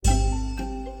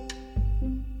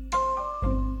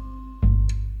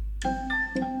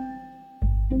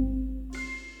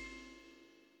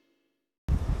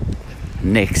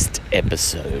next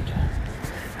episode.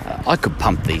 I could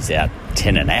pump these out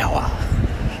 10 an hour.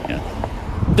 You know,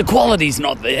 the quality's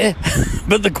not there,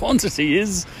 but the quantity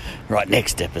is. Right,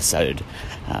 next episode.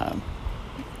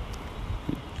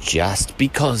 Just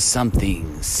because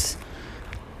something's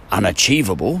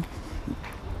unachievable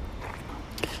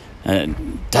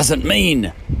doesn't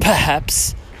mean,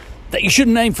 perhaps, that you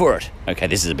shouldn't aim for it. Okay,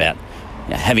 this is about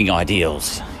having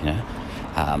ideals.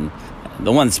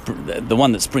 The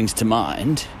one that springs to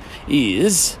mind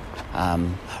is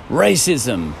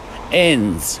racism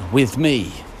ends with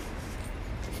me.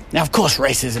 Now, of course,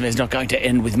 racism is not going to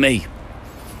end with me,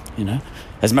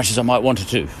 as much as I might want it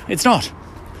to. It's not.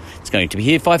 It's going to be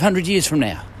here 500 years from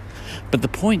now. But the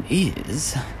point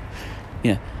is,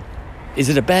 is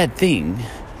it a bad thing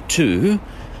to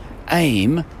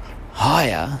aim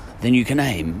higher than you can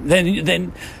aim,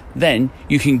 than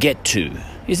you can get to?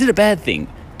 Is it a bad thing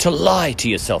to lie to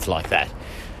yourself like that?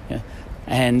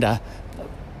 And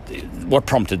what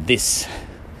prompted this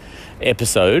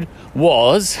episode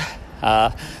was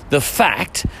the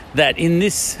fact that in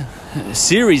this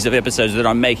series of episodes that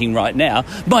I'm making right now,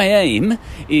 my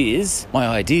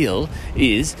ideal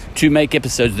is to make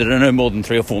episodes that are no more than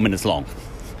 3 or 4 minutes long.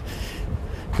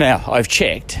 Now, I've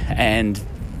checked, and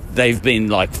they've been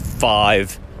like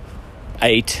 5,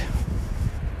 8,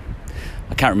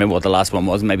 I can't remember what the last one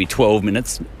was, maybe 12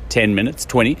 minutes, 10 minutes,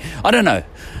 20, I don't know.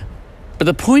 But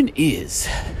the point is,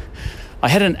 I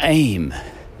had an aim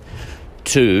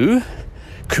to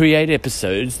create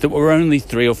episodes that were only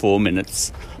 3 or 4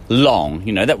 minutes long.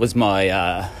 That was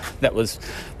my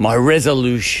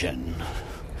resolution.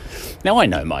 Now, I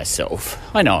know myself.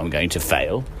 I know I'm going to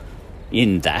fail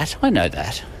in that. I know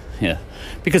that.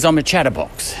 Because I'm a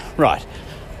chatterbox. Right.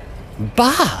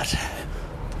 But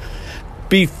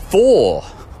before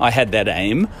I had that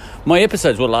aim, my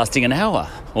episodes were lasting an hour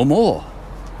or more.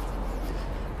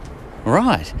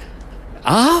 Right.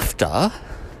 After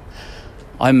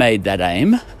I made that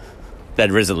aim,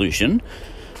 that resolution,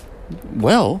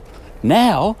 well,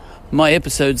 now my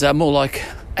episodes are more like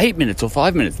 8 minutes or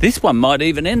 5 minutes. This one might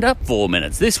even end up 4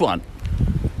 minutes. This one,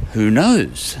 who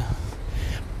knows?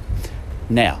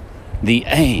 Now, the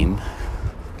aim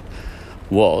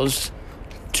was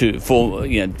to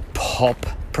pop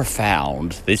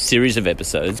profound. This series of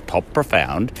episodes, pop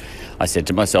profound. I said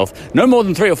to myself, no more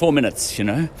than 3 or 4 minutes.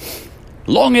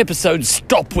 Long episodes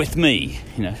stop with me.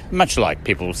 Much like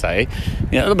people say,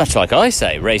 much like I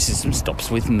say, racism stops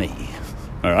with me.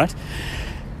 All right.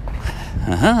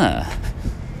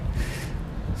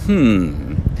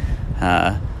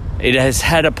 It has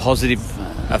had a positive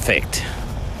effect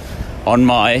on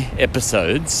my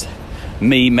episodes,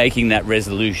 me making that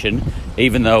resolution,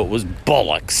 even though it was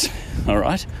bollocks. All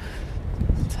right.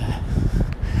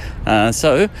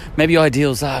 So maybe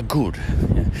ideals are good.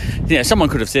 Someone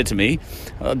could have said to me,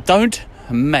 don't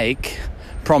make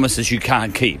promises you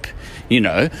can't keep.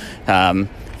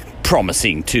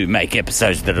 Promising to make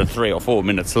episodes that are 3 or 4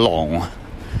 minutes long.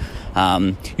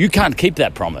 You can't keep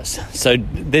that promise. So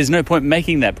there's no point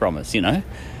making that promise,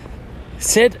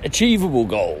 Set achievable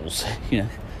goals,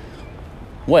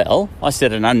 Well, I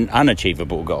set an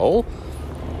unachievable goal,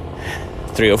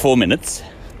 3 or 4 minutes,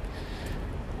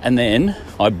 and then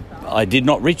I did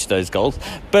not reach those goals,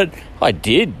 but I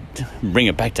did bring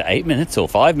it back to 8 minutes or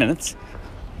 5 minutes,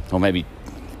 or maybe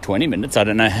 20 minutes, I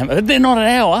don't know how, but they're not an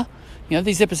hour.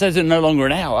 These episodes are no longer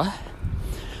an hour.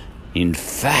 In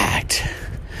fact,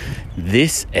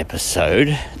 this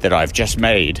episode that I've just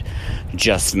made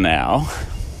just now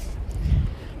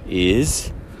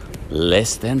is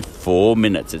less than 4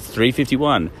 minutes. It's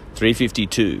 3:51,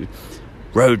 3:52.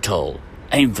 Road toll,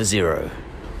 aim for 0.